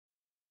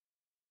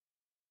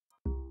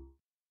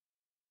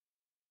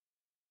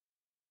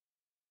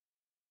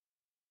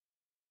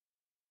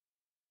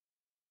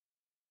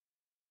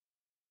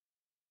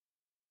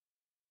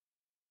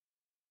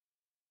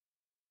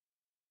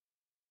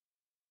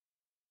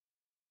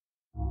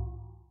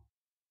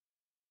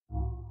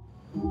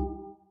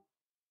I'm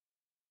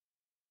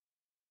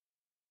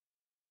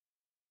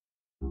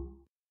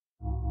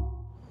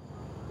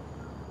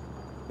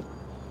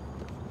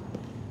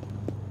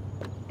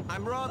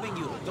robbing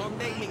you. Don't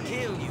make me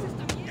kill you.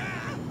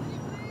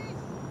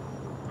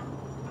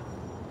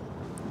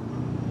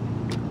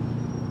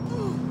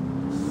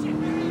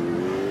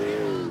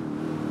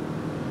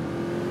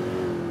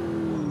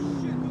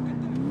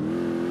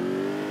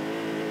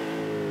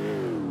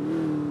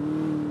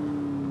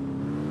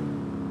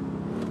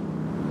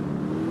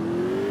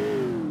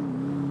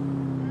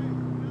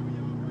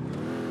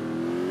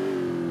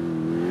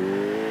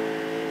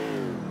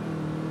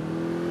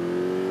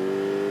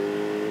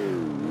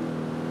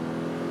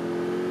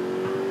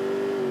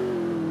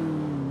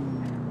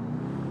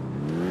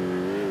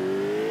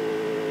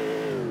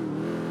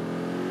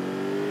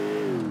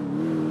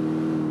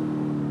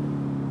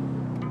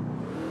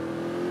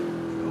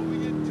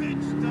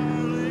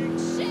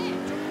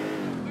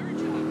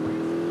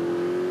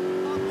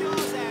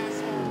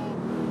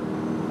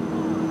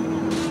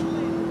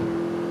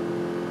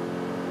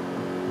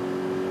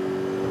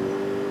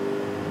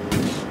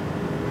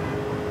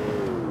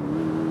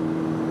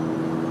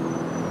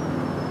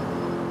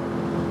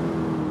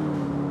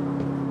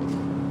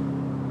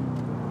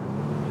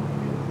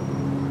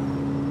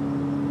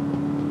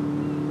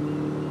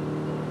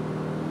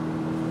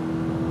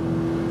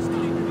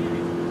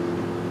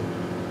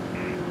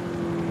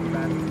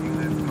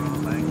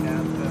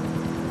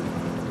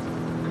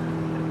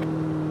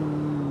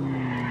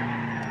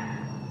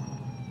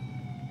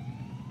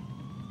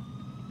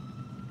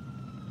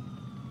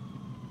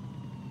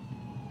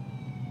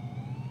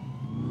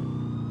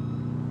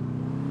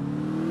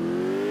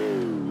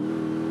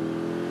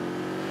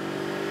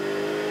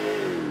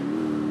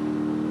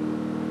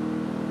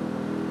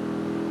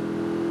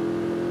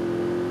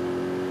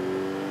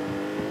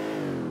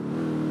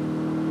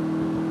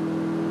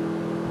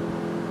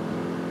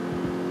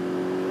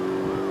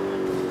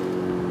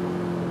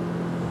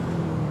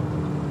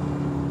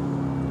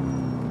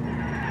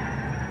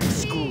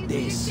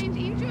 This.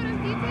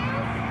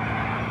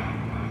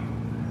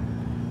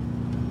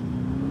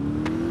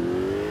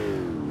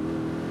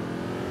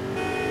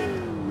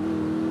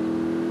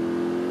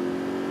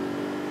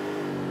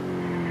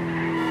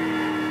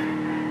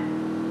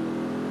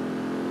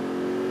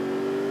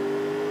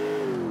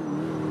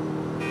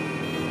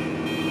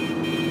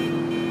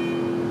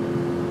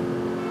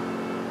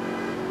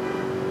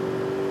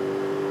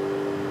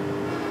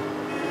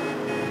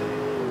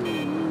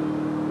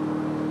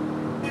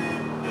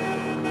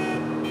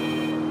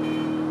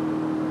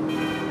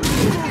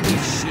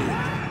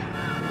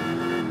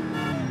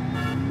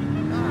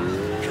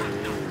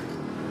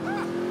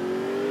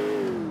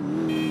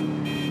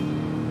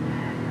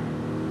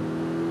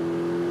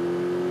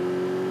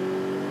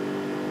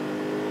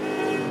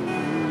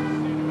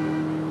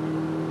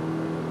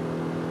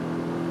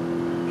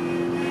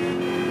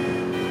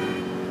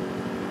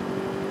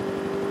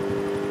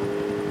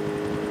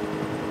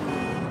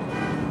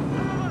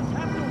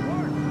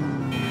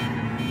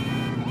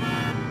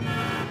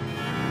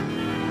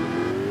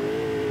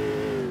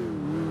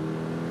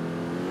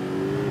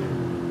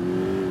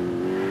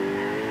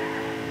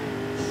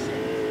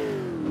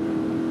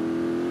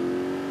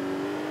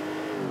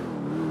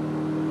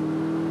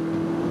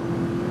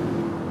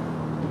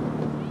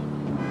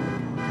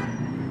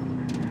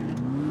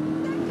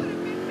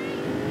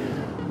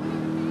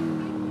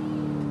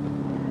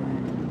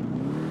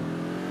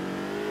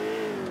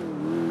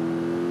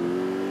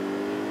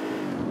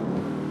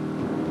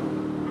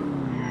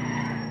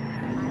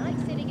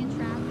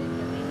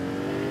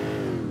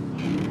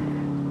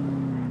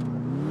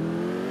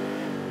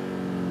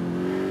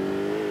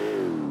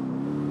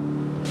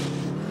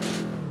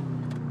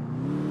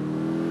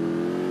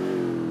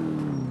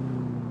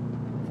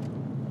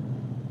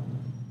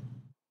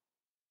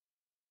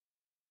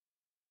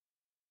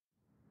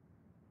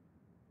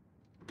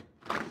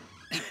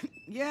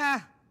 Yeah?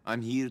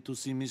 I'm here to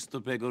see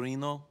Mr.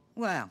 Pegorino.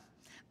 Well,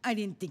 I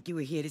didn't think you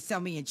were here to sell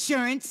me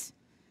insurance.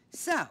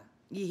 So,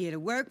 you here to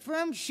work for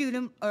him, shoot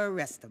him, or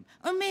arrest him?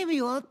 Or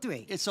maybe all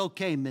three? It's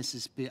okay,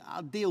 Mrs. B.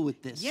 I'll deal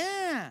with this.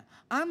 Yeah,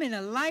 I'm in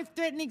a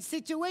life-threatening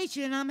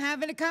situation and I'm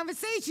having a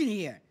conversation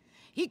here.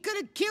 He could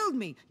have killed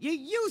me. You're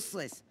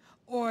useless.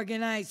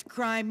 Organized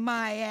crime,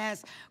 my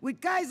ass.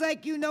 With guys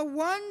like you, no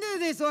wonder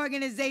this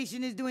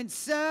organization is doing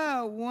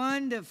so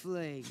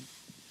wonderfully.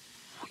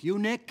 You,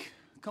 Nick?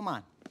 Come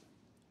on.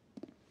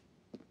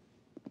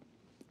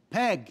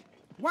 Peg.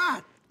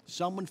 What?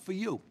 Someone for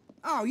you.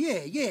 Oh,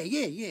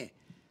 yeah.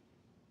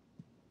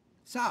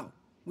 So,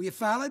 were you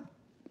followed?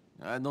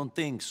 I don't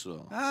think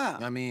so. Ah.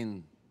 I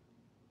mean,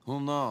 who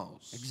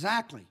knows?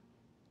 Exactly.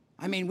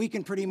 I mean, we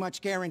can pretty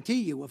much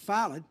guarantee you were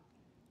followed.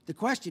 The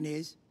question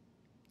is,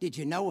 did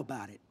you know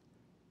about it?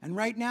 And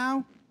right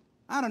now,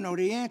 I don't know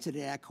the answer to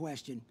that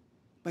question.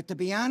 But to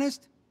be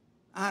honest,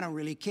 I don't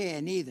really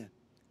care neither.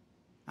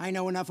 I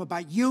know enough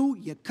about you,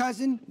 your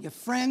cousin, your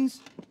friends.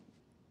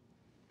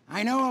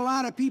 I know a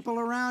lot of people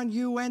around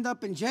you end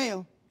up in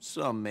jail.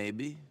 Some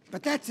maybe.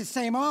 But that's the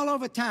same all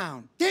over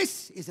town.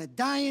 This is a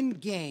dying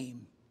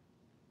game.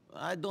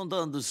 I don't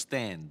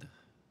understand.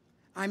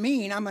 I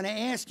mean, I'm gonna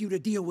ask you to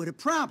deal with a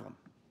problem,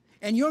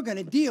 and you're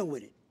gonna deal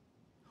with it.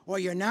 Or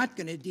you're not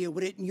gonna deal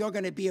with it, and you're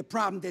gonna be a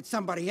problem that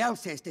somebody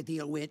else has to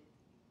deal with.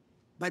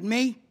 But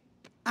me,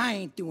 I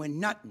ain't doing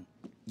nothing.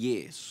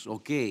 Yes,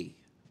 okay.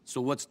 So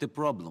what's the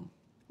problem?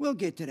 We'll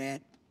get to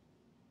that.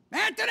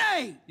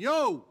 Anthony!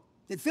 Yo!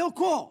 Did Phil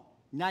call?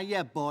 Not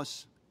yet,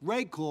 boss.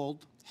 Ray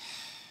called.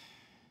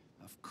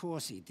 Of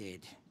course he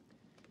did.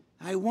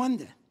 I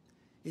wonder,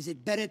 is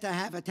it better to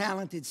have a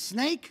talented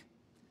snake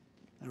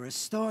or a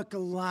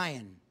stoical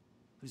lion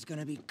who's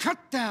gonna be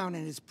cut down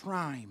in his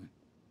prime?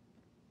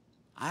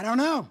 I don't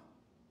know.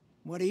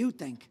 What do you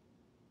think?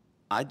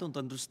 I don't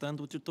understand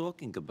what you're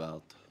talking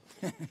about.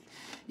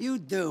 You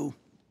do.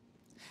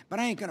 But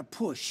I ain't gonna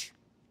push.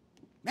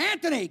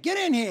 Anthony, get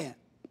in here!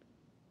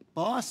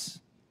 Boss?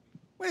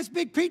 Where's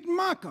Big Pete and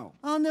Marco?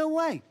 On their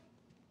way.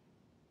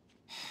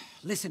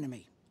 Listen to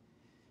me.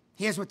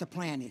 Here's what the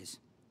plan is.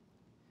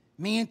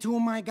 Me and two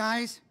of my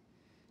guys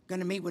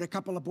gonna meet with a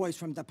couple of boys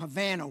from the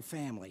Pegorino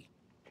family.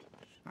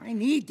 I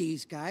need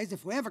these guys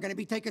if we're ever gonna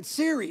be taken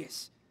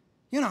serious.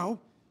 You know,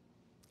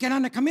 get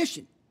on the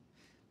commission.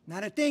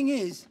 Now the thing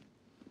is,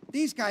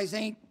 these guys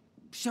ain't,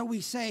 shall we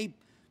say,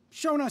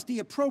 shown us the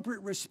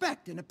appropriate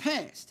respect in the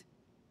past.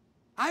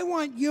 I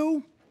want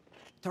you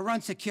to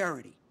run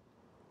security.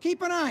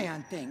 Keep an eye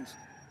on things,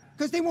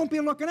 because they won't be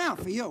looking out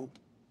for you.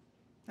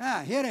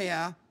 Ah, here they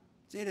are.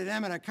 It's either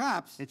them or the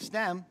cops. It's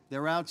them.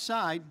 They're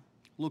outside.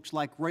 Looks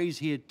like Ray's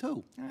here,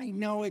 too. I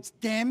know it's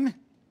them.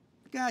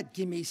 God,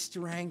 give me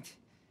strength.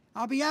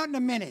 I'll be out in a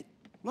minute.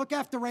 Look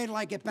after Ray till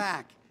I get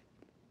back.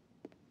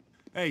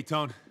 Hey,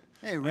 Tone.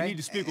 Hey, Ray. I need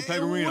to speak with Hey,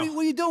 Pegorino.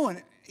 what are you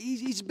doing?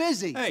 He's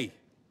busy. Hey,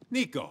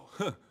 Nico.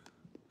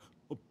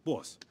 Oh,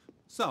 boss,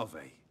 salve.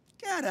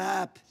 Get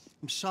up.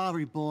 I'm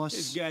sorry, boss.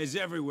 This guy's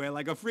everywhere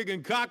like a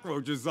friggin'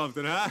 cockroach or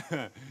something,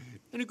 huh?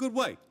 In a good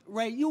way.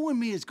 Ray, you and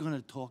me is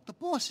gonna talk. The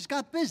boss has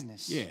got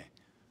business. Yeah.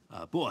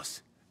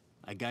 Boss,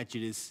 I got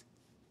you this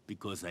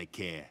because I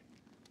care.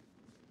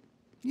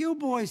 You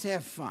boys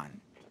have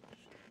fun.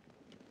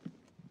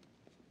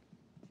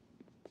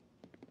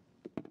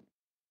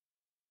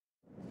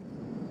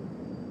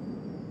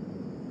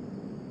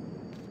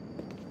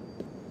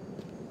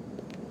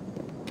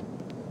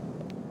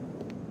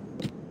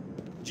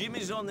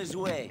 Jimmy's on his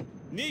way.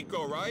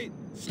 Nico, right?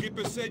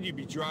 Skipper said you'd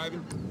be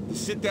driving. The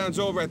sit-down's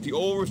over at the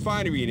old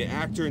refinery in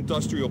Actor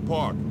Industrial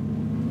Park.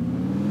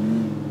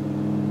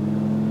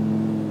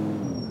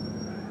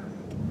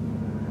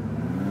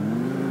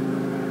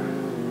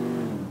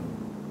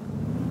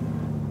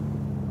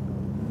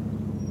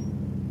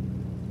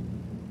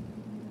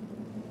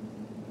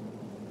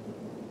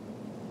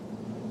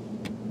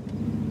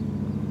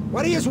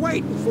 What are you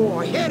waiting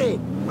for? Hit it!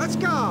 Let's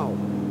go!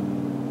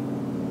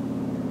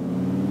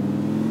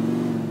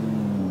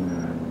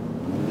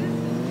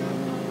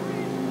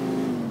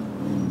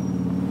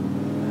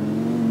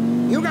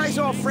 You guys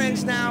all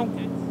friends now?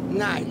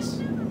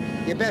 Nice.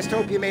 You best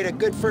hope you made a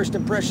good first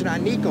impression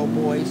on Nico,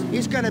 boys.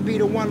 He's gonna be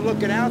the one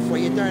looking out for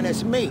you during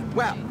this meet.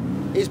 Well,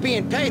 he's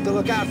being paid to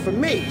look out for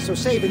me, so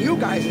saving you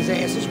guys'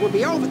 asses would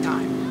be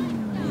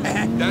overtime.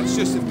 That's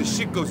just if the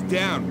shit goes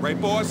down, right,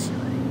 boss?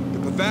 The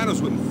Pavanos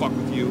wouldn't fuck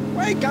with you.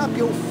 Wake up,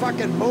 you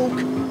fucking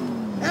mook!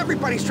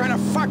 Everybody's trying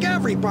to fuck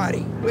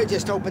everybody. We're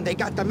just hoping they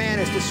got the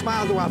manners to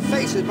smile to our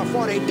faces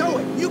before they do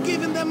it. You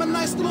giving them a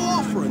nice little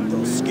offering,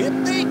 though, Skip.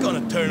 They ain't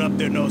gonna turn up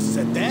their noses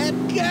at that.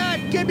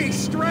 God, give me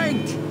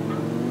strength!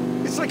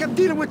 It's like I'm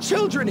dealing with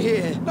children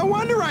here. No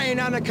wonder I ain't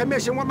on the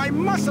commission when my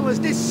muscle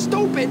is this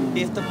stupid.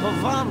 If the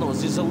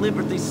Pavanos is a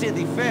Liberty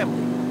City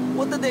family,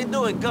 what are they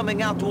doing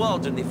coming out to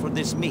Alderney for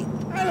this meet?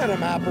 I let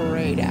them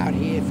operate out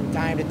here from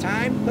time to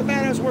time. The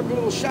Vanos work a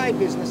little shy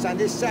business on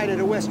this side of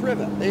the West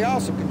River. They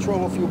also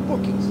control a few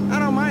bookies. I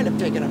don't mind them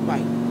taking a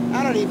bite.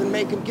 I don't even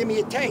make them give me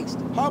a taste.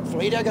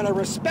 Hopefully they're gonna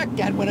respect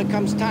that when it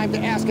comes time to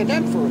asking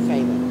them for a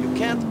favor. You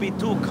can't be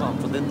too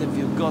confident if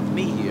you've got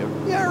me here.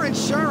 Your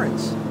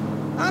insurance.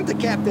 I'm the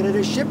captain of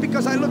this ship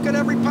because I look at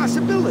every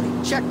possibility.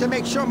 Check to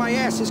make sure my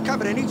ass is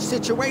covered in each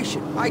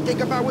situation. I think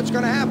about what's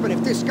gonna happen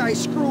if this guy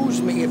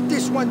screws me, if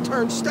this one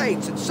turns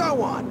states, and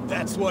so on.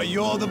 That's why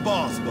you're the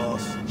boss.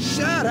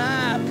 Shut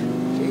up!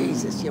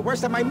 Jesus, you're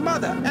worse than my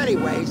mother.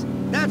 Anyways,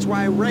 that's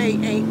why Ray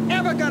ain't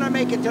ever gonna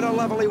make it to the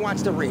level he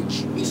wants to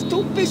reach. He's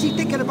too busy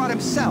thinking about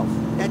himself.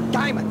 That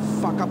diamond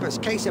fuck-up is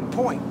case in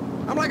point.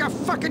 I'm like a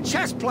fucking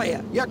chess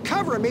player. You're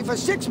covering me for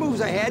 6 moves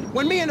ahead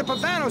when me and the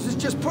Pavanos is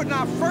just putting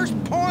our first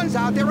pawns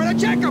out there on a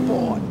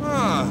checkerboard.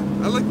 Ah,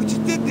 I like what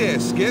you did there,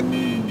 Skip.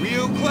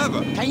 Real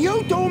clever. Can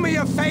you do me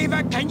a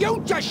favor? Can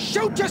you just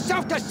shoot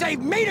yourself to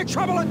save me the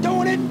trouble of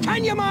doing it?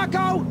 Can you,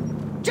 Marco?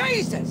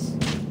 Jesus!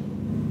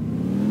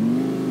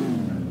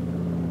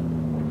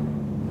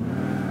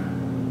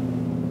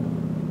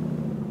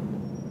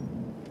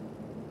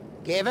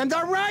 Give him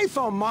the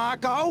rifle,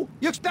 Marco!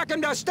 You expect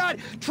him to start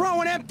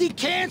throwing empty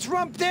cans from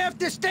up there if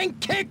this thing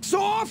kicks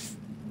off?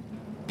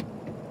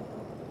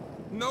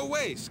 No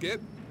way,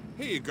 Skip.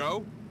 Here you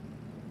go.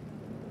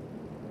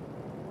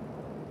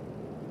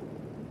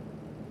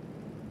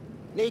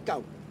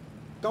 Nico,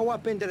 go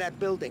up into that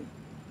building.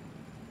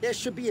 There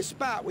should be a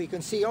spot where you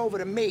can see over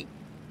to me.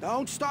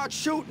 Don't start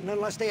shooting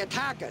unless they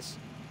attack us.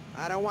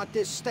 I don't want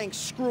this stink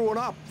screwing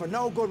up for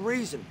no good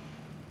reason.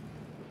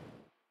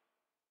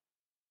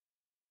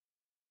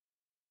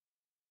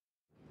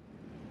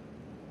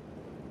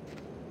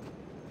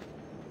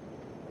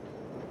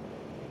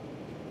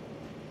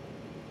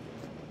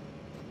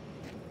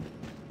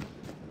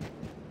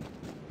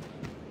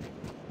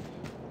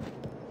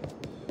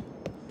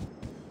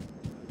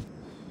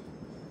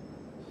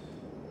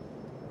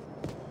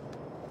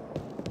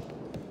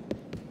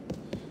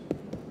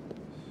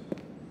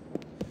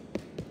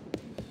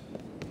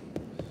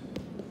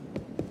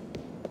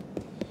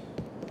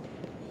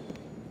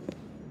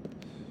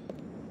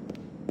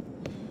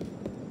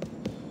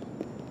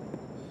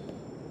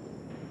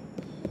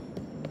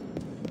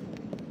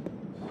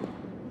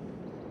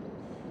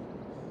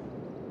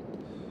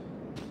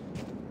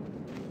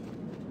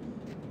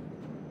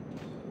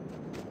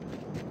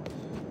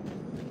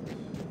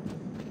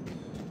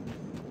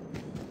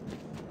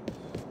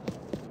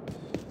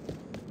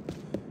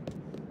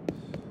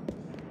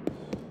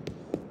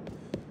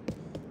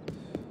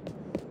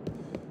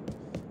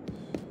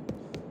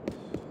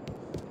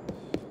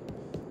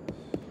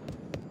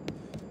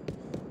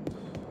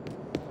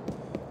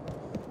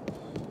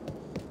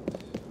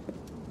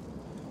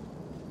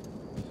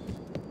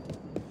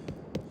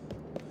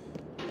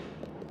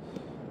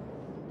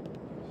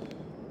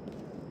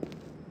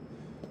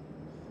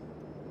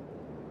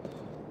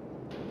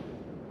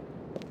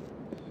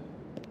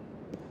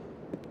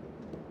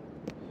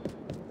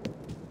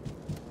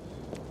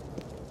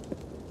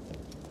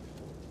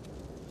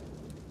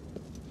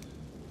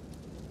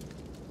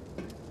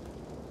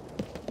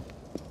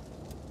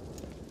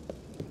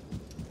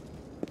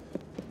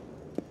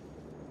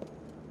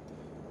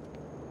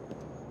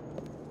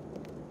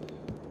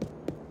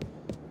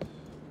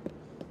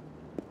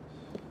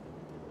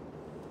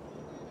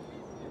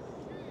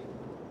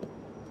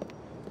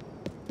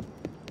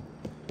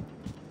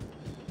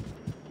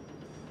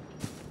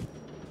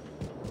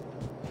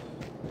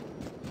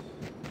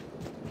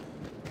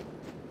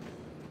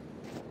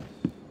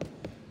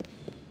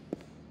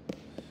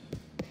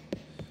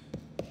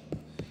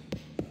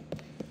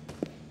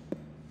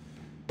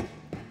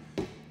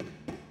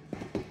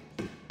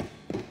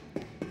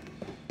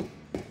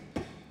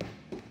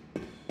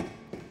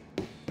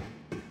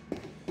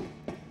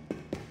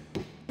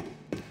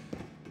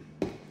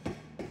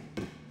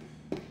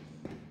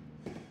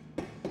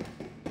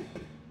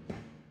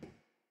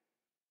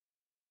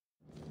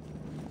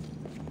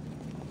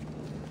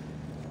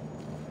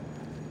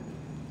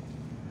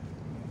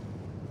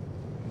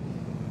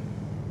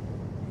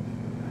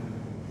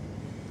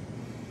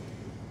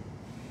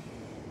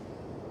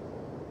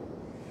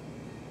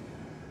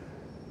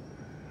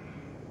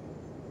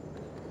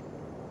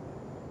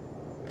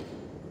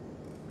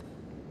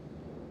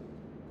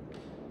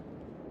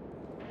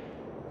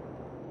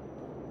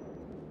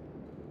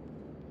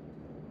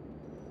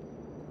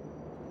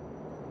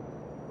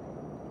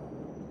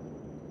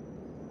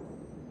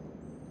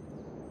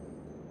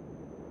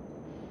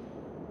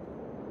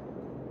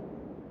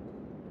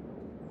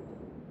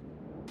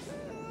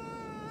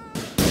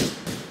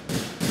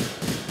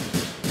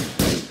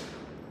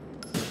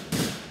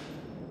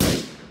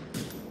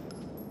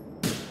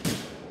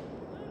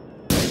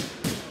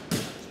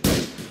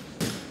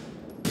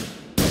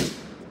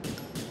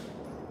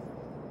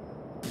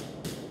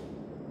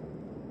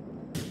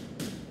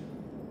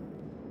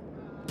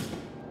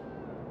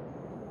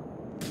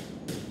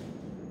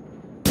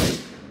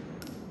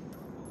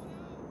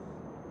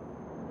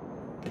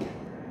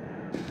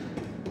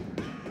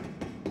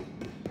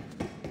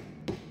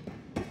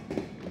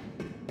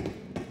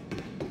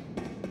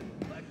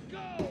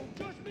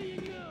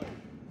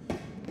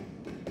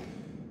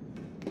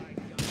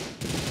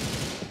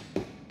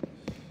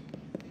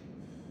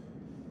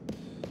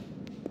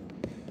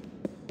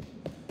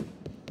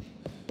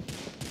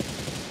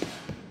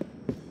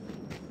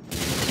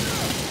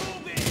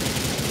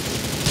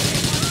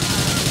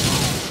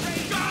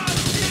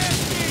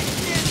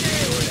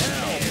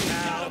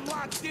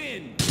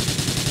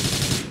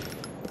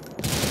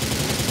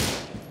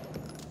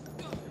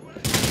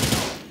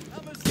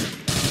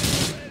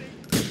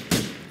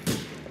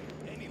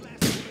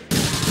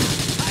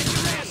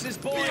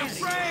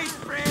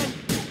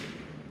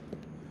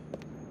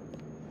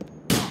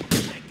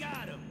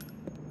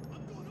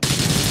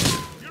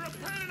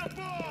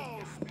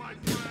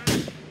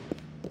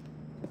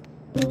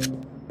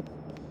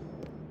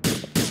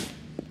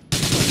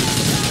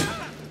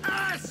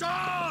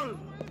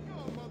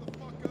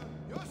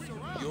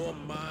 You're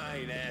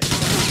mine,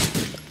 asshole.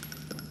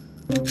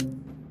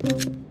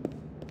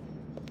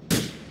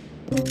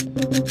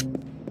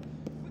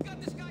 We got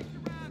this guy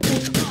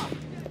surrounded.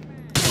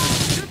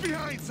 Get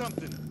behind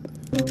something.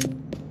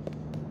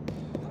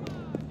 Come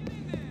on, get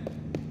in there.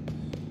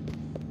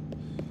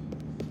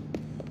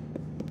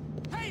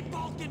 Hey,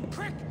 Balkan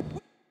prick!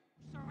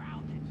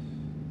 Surrounded.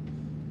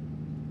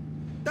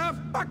 The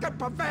fucking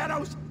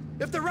Pavanos!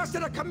 If the rest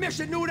of the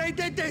commission knew they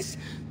did this,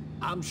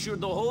 I'm sure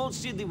the whole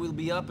city will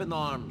be up in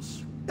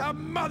arms. the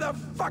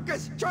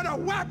motherfuckers trying to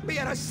whack me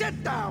at a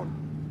sit-down!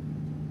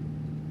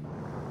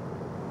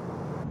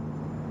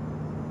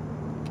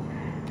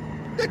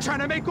 They're trying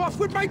to make off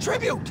with my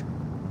tribute!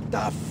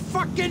 The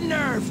fucking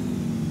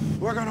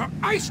nerve! We're gonna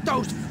ice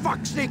those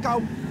fucks,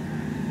 Nico!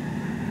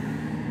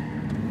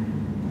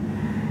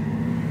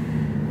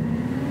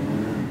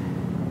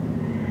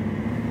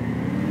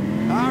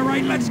 All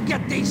right, let's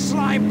get these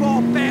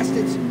slimeball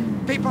bastards!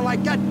 People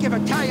like that give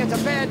Italians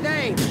a bad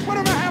name.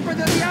 Whatever happened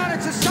to the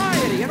honor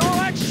society and all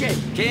that shit?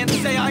 Can't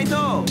say I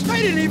know.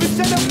 They didn't even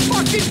send a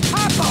fucking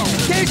capo!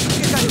 This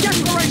is a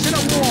declaration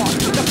of war!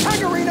 The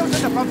Pegorinos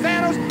and the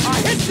Pavanos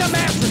are hitting the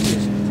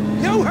mattresses!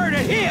 You heard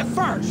it here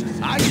first!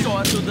 I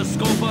saw it through the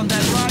scope on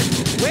that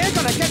rifle. We're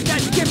gonna get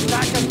that gift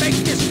back and make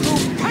this crew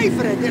pay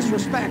for their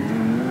disrespect!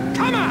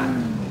 Come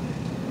on!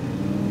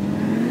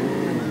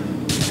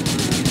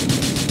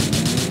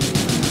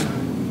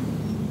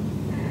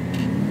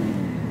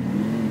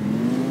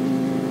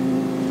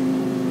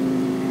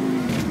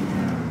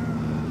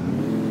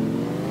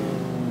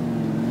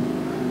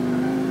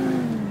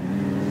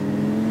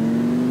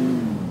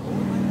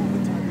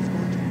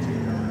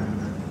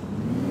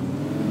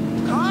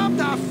 Calm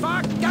the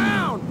fuck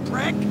down,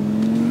 prick!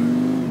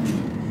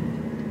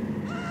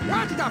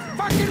 Watch the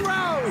fucking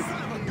road!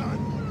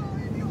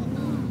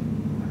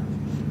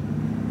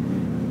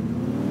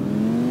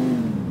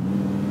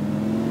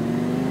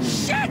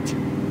 Shit!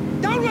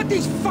 Don't let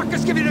these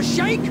fuckers give you the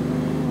shake!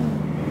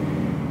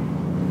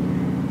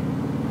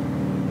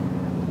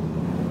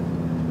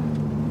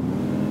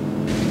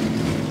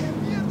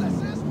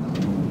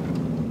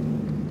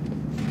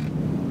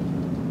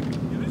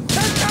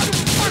 Let them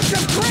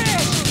fucking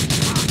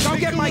crash! Go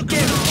get my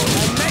gift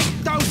and make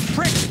those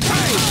pricks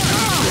pay!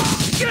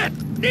 Oh, shit!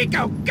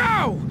 Nico,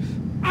 go!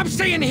 I'm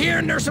staying here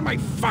and nursing my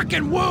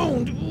fucking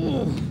wound!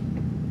 Ooh.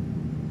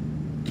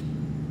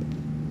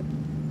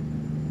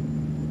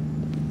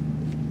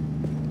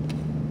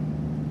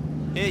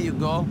 Here you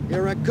go.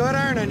 You're a good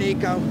earner,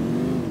 Nico.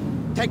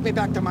 Take me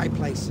back to my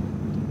place.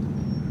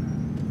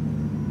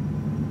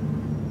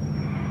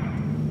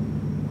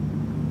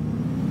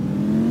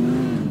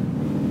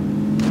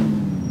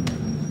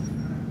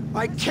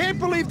 I can't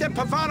believe that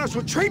Pavanos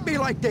would treat me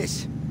like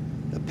this.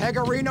 The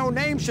Pegorino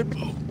name should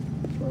be...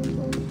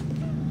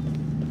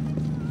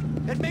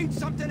 It means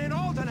something in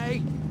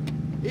Alderney,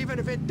 even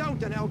if it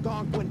don't in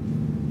Algonquin.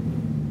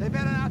 They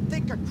better not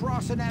think of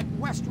crossing that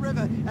West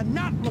River and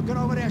not looking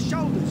over their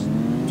shoulders.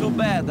 Too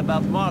bad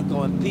about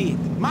Marco and Pete.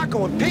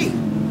 Marco and Pete?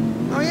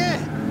 Oh yeah,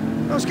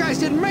 those guys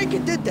didn't make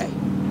it, did they?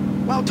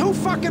 Well, too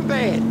fucking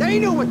bad. They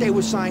knew what they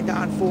were signed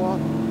on for.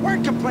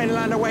 Weren't complaining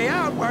on the way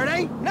out, were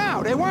they?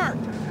 No, they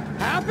weren't.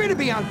 Happy to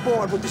be on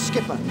board with the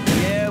skipper.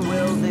 Yeah,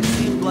 well, they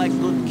seemed like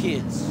good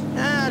kids.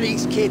 Ah,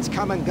 these kids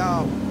come and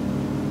go.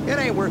 It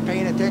ain't worth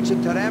paying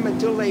attention to them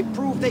until they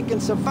prove they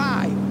can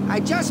survive. I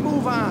just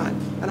move on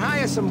and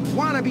hire some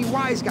wannabe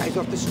wise guys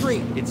off the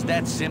street. It's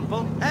that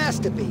simple? Has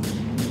to be.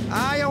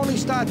 I only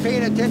start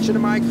paying attention to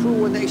my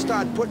crew when they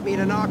start putting me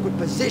in an awkward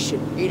position,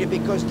 either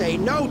because they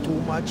know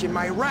too much in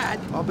my rat,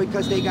 or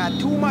because they got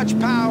too much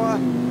power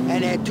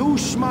and they're too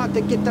smart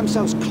to get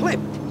themselves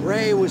clipped.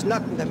 Ray was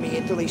nothing to me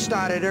until he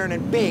started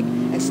earning big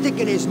and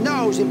sticking his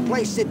nose in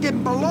places that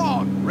didn't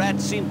belong.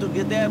 Rats seem to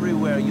get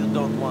everywhere you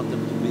don't want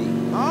them to be.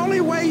 The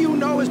only way you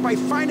know is by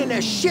finding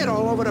their shit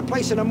all over the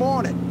place in the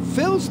morning.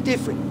 Phil's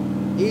different.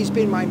 He's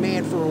been my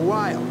man for a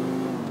while.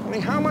 I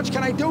mean, how much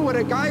can I do with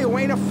a guy who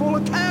ain't a full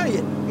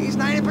Italian? He's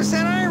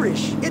 90%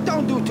 Irish. It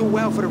don't do too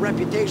well for the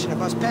reputation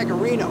of us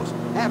Pegorinos,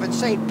 having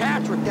St.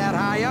 Patrick that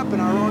high up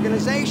in our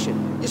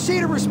organization. You see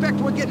the respect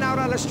we're getting out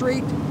on the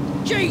street?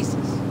 Jesus!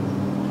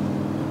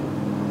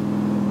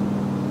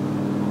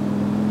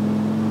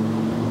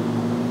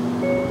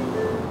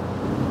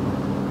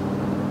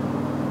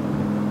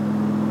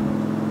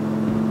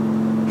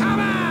 Come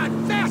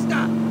on,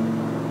 faster!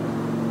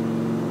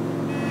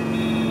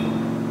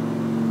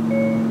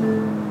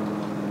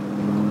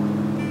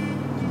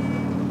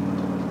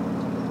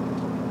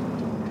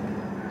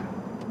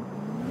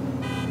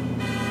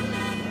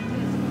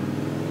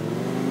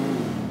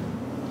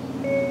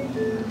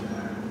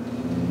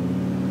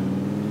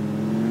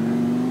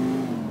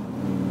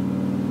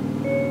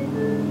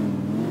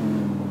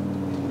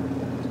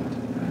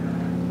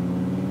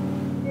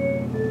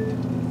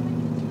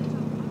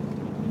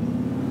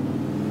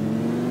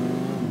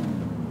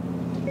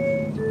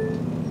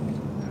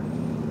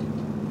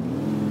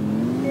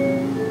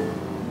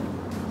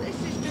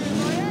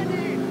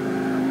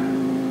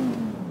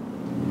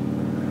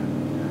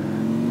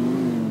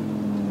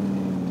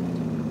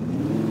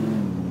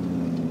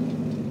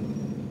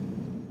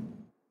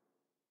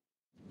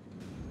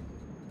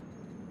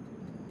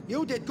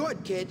 You did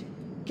good, kid.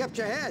 Kept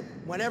your head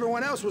when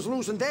everyone else was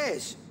losing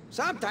theirs.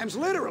 Sometimes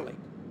literally.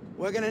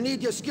 We're gonna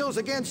need your skills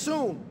again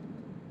soon.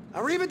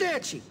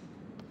 Arrivederci.